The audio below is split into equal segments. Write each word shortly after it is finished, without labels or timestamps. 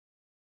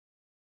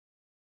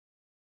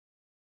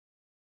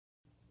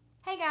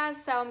Hey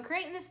guys, so I'm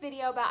creating this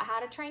video about how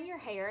to train your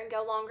hair and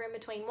go longer in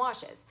between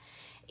washes.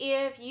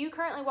 If you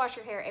currently wash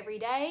your hair every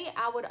day,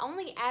 I would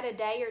only add a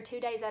day or 2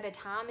 days at a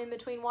time in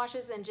between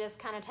washes and just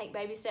kind of take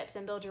baby steps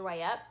and build your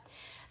way up.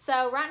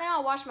 So right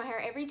now I wash my hair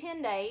every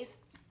 10 days.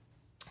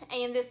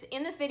 And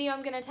in this video,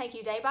 I'm going to take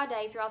you day by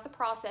day throughout the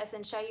process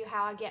and show you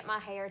how I get my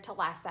hair to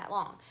last that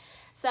long.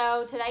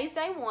 So today's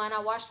day one. I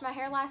washed my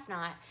hair last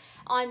night.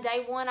 On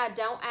day one, I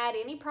don't add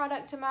any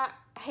product to my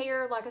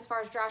hair, like as far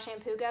as dry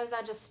shampoo goes.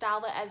 I just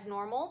style it as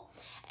normal.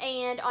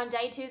 And on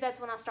day two, that's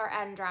when I start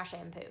adding dry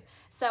shampoo.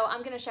 So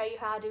I'm going to show you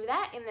how I do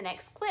that in the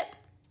next clip.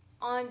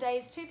 On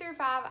days 2 through 5,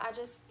 I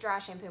just dry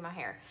shampoo my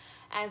hair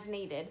as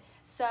needed.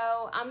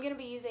 So I'm going to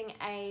be using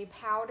a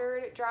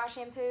powdered dry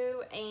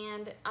shampoo,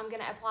 and I'm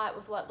going to apply it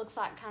with what looks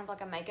like kind of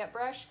like a makeup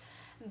brush.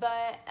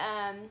 But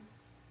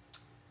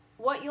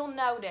what you'll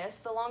notice,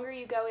 the longer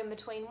you go in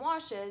between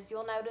washes,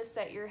 you'll notice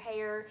that your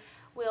hair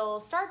will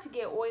start to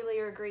get oily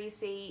or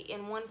greasy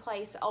in one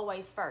place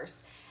always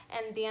first.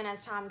 And then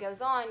as time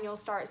goes on, you'll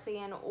start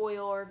seeing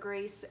oil or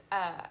grease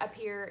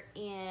appear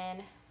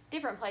in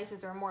different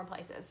places or more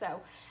places.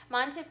 So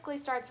mine typically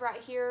starts right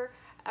here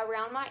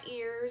around my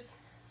ears,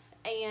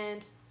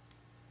 and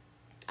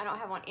I don't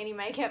have on any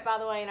makeup, by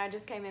the way, and I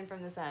just came in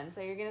from the sun. So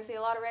you're gonna see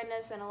a lot of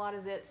redness and a lot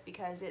of zits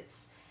because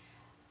it's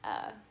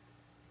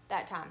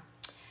that time.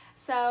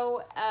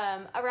 So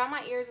around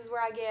my ears is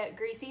where I get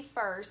greasy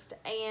first,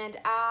 and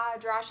I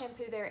dry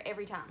shampoo there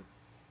every time.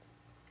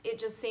 It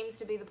just seems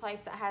to be the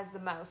place that has the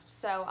most.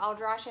 So I'll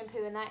dry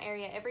shampoo in that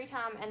area every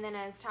time, and then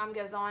as time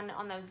goes on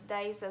those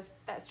days,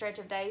 that stretch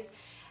of days,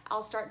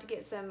 I'll start to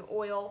get some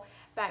oil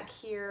back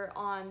here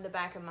on the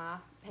back of my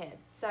head.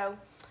 So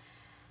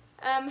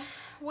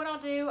what I'll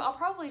do, I'll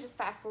probably just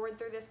fast forward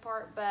through this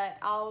part, but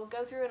I'll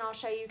go through and I'll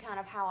show you kind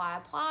of how I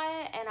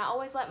apply it. And I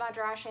always let my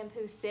dry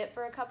shampoo sit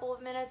for a couple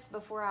of minutes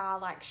before I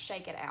like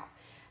shake it out.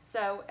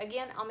 So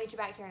again, I'll meet you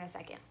back here in a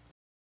second.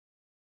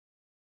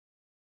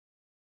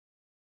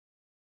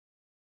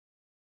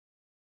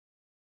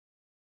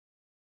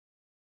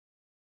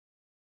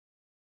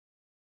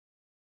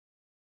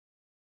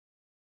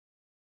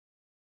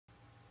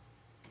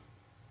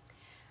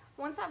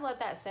 Once I've let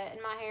that set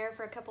in my hair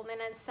for a couple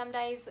minutes, some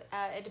days,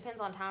 it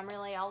depends on time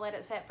really, I'll let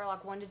it set for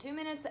like 1 to 2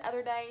 minutes.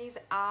 Other days,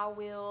 I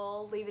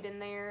will leave it in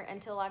there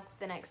until like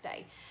the next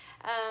day.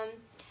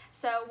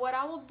 So what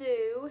I will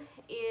do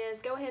is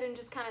go ahead and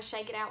just kind of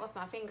shake it out with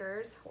my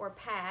fingers or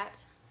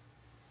pat.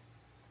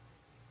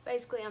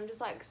 Basically, I'm just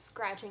like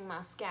scratching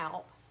my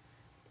scalp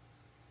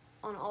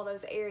on all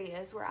those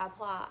areas where I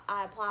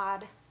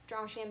applied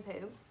dry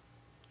shampoo.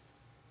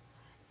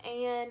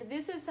 And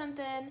this is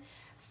something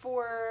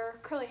for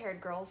curly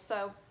haired girls,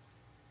 so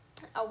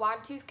a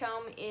wide tooth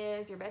comb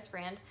is your best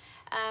friend.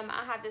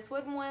 I have this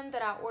wooden one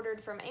that I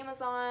ordered from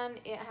Amazon.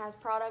 It has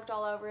product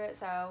all over it,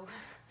 so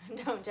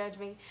don't judge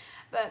me.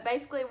 But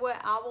basically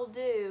what I will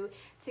do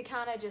to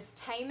kind of just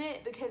tame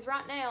it, because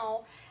right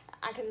now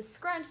I can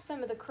scrunch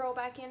some of the curl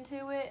back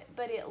into it,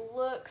 but it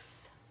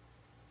looks,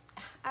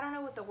 I don't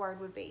know what the word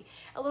would be,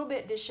 a little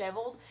bit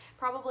disheveled,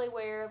 probably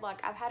where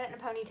like I've had it in a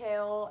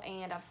ponytail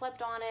and I've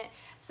slept on it.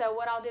 So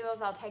what I'll do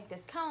is I'll take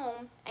this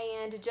comb,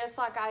 and just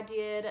like I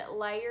did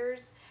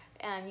layers,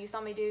 you saw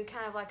me do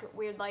kind of like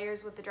weird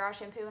layers with the dry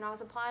shampoo when I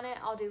was applying it,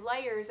 I'll do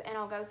layers and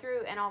I'll go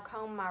through and I'll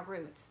comb my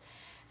roots.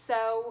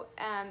 So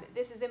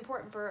this is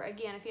important for,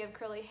 again, if you have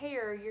curly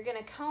hair, you're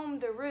gonna comb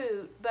the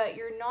root, but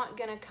you're not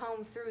gonna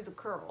comb through the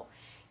curl.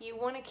 You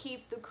wanna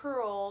keep the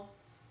curl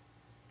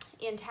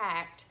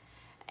intact,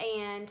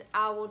 and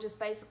I will just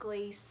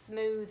basically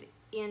smooth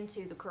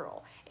into the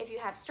curl. If you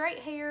have straight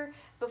hair,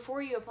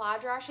 before you apply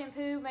dry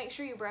shampoo, make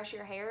sure you brush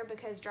your hair,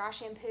 because dry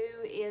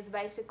shampoo is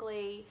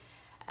basically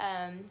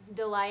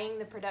delaying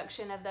the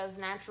production of those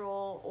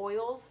natural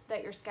oils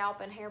that your scalp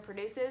and hair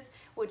produces,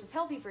 which is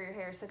healthy for your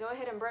hair. So go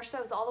ahead and brush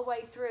those all the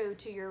way through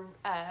to your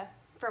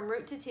from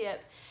root to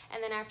tip,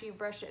 and then after you've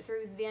brushed it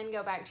through, then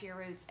go back to your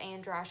roots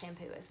and dry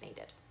shampoo as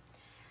needed.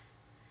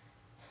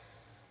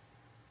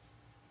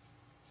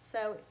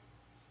 So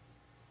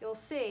you'll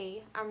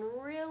see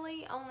I'm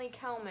really only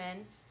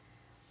combing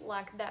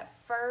like that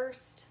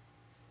first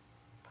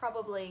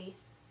probably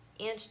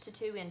 1 to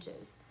 2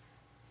 inches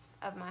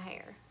of my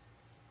hair.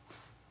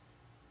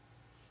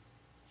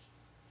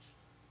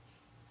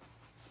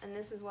 And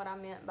this is what I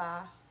meant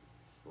by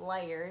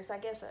layers. I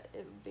guess it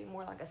would be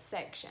more like a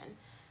section.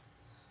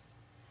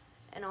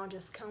 And I'll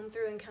just comb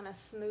through and kind of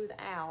smooth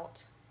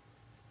out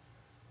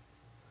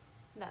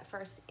that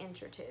first 1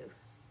 or 2 inches.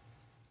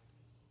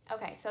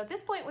 Okay, so at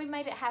this point, we've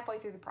made it halfway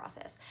through the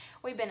process.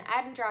 We've been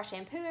adding dry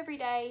shampoo every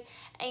day,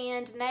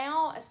 and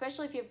now,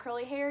 especially if you have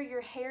curly hair,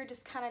 your hair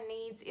just kind of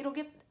needs, it'll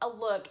get a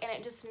look, and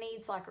it just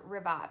needs like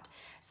revived.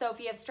 So if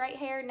you have straight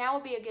hair, now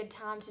would be a good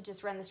time to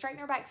just run the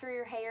straightener back through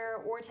your hair,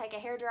 or take a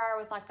hair dryer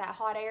with like that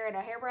hot air and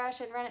a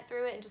hairbrush and run it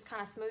through it and just kind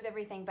of smooth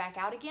everything back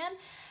out again.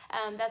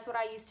 That's what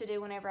I used to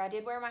do whenever I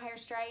did wear my hair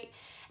straight.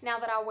 Now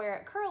that I wear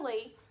it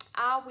curly,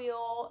 I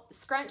will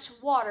scrunch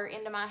water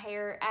into my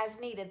hair as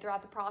needed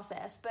throughout the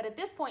process. But at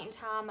this point in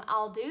time,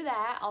 I'll do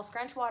that. I'll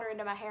scrunch water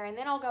into my hair, and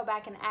then I'll go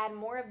back and add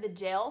more of the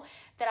gel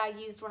that I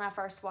used when I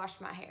first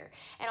washed my hair.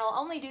 And I'll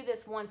only do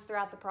this once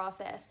throughout the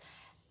process.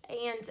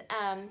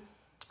 And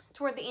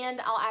toward the end,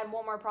 I'll add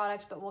one more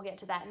product, but we'll get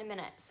to that in a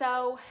minute.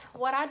 So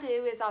what I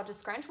do is I'll just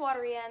scrunch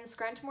water in,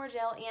 scrunch more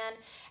gel in,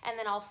 and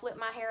then I'll flip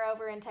my hair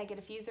over and take a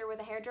diffuser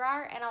with a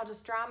hairdryer, and I'll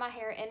just dry my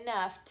hair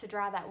enough to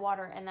dry that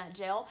water and that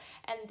gel,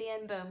 and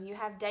then boom, you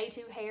have day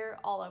 2 hair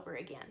all over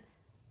again.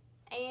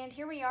 And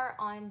here we are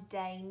on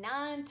day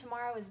 9.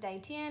 Tomorrow is day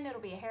 10. It'll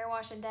be a hair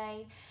washing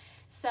day.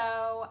 So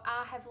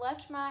I have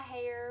left my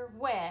hair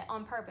wet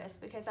on purpose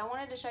because I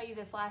wanted to show you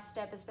this last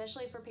step,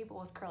 especially for people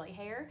with curly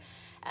hair.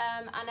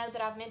 I know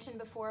that I've mentioned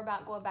before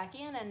about going back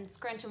in and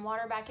scrunching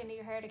water back into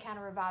your hair to kind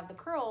of revive the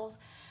curls,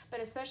 but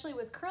especially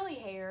with curly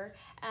hair,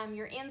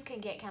 your ends can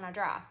get kind of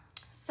dry.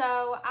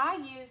 So I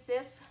use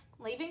this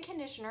leave-in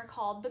conditioner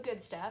called The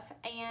Good Stuff,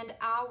 and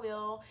I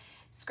will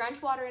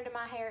scrunch water into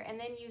my hair and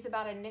then use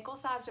about a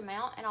nickel-sized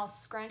amount, and I'll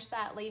scrunch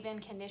that leave-in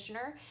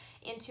conditioner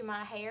into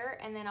my hair,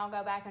 and then I'll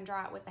go back and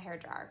dry it with the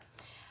hairdryer.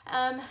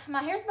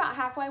 My hair's about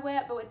halfway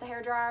wet, but with the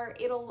hairdryer,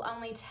 it'll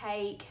only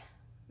take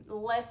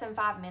less than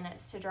 5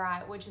 minutes to dry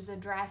it, which is a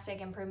drastic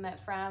improvement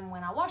from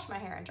when I wash my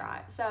hair and dry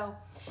it. So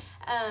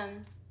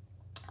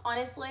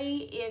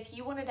honestly, if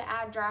you wanted to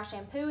add dry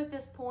shampoo at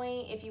this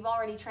point, if you've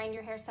already trained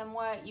your hair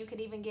somewhat, you could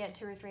even get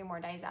 2 or 3 more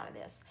days out of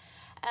this.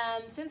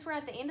 Since we're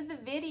at the end of the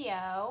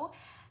video,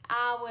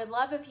 I would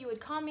love if you would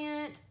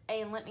comment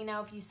and let me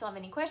know if you still have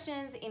any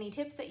questions, any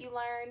tips that you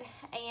learned.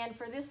 And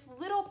for this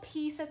little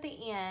piece at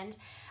the end,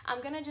 I'm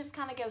gonna just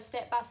kind of go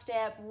step by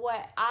step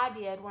what I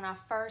did when I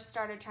first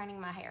started training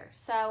my hair.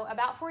 So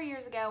about 4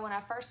 years ago, when I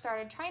first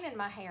started training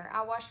my hair,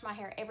 I washed my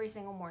hair every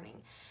single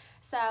morning.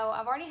 So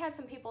I've already had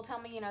some people tell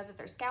me, that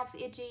their scalp's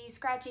itchy,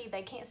 scratchy,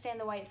 they can't stand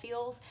the way it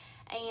feels.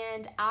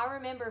 And I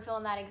remember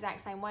feeling that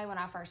exact same way when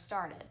I first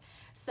started.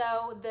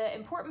 So the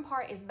important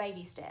part is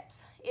baby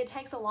steps. It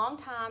takes a long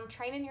time.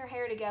 Training your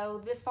hair to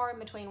go this far in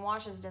between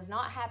washes does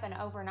not happen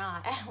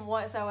overnight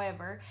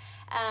whatsoever.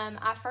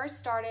 I first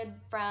started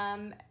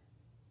from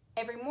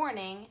every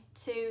morning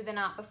to the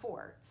night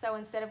before. So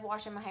instead of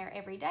washing my hair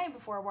every day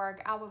before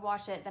work, I would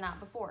wash it the night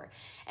before.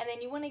 And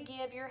then you want to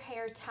give your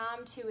hair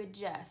time to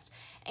adjust.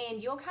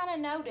 And you'll kind of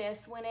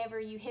notice whenever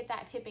you hit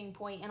that tipping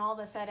point and all of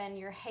a sudden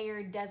your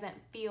hair doesn't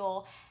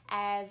feel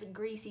as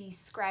greasy,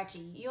 scratchy.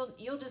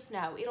 You'll just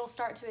know. It'll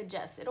start to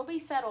adjust. It'll be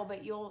subtle,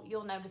 but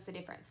you'll notice the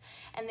difference.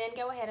 And then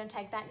go ahead and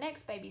take that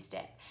next baby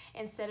step.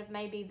 Instead of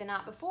maybe the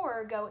night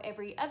before, go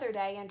every other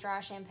day and dry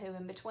shampoo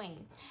in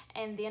between.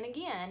 And then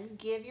again,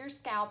 give your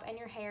scalp and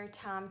your hair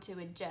time to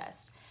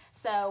adjust.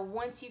 So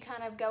once you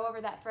kind of go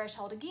over that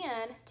threshold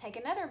again, take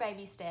another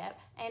baby step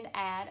and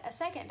add a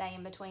second day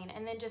in between,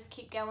 and then just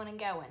keep going and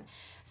going.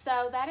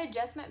 So that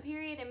adjustment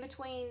period in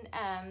between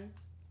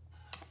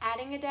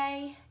adding a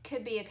day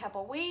could be a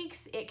couple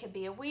weeks, it could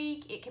be a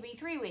week, it could be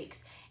 3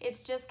 weeks.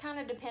 It's just kind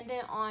of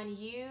dependent on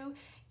you,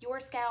 your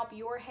scalp,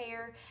 your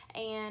hair,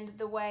 and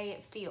the way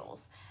it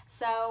feels.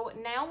 So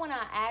now when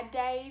I add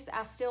days,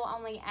 I still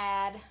only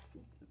add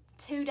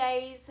 2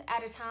 days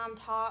at a time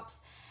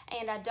tops,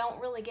 and I don't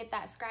really get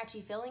that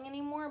scratchy feeling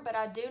anymore, but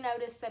I do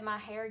notice that my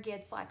hair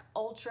gets like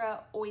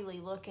ultra oily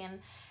looking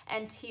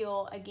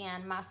until,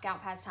 again, my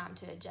scalp has time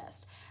to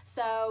adjust.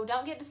 So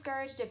don't get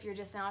discouraged if you're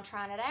just now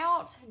trying it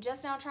out,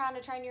 just now trying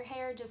to train your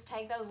hair. Just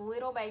take those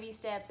little baby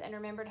steps and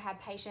remember to have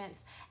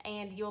patience,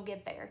 and you'll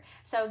get there.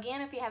 So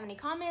again, if you have any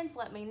comments,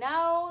 let me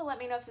know. Let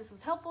me know if this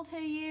was helpful to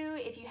you.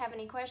 If you have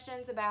any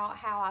questions about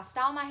how I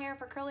style my hair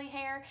for curly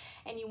hair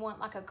and you want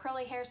like a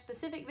curly hair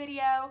specific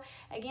video,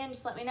 again,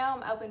 just let me know.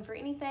 I'm open for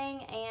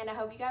anything, and I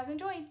hope you guys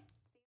enjoyed.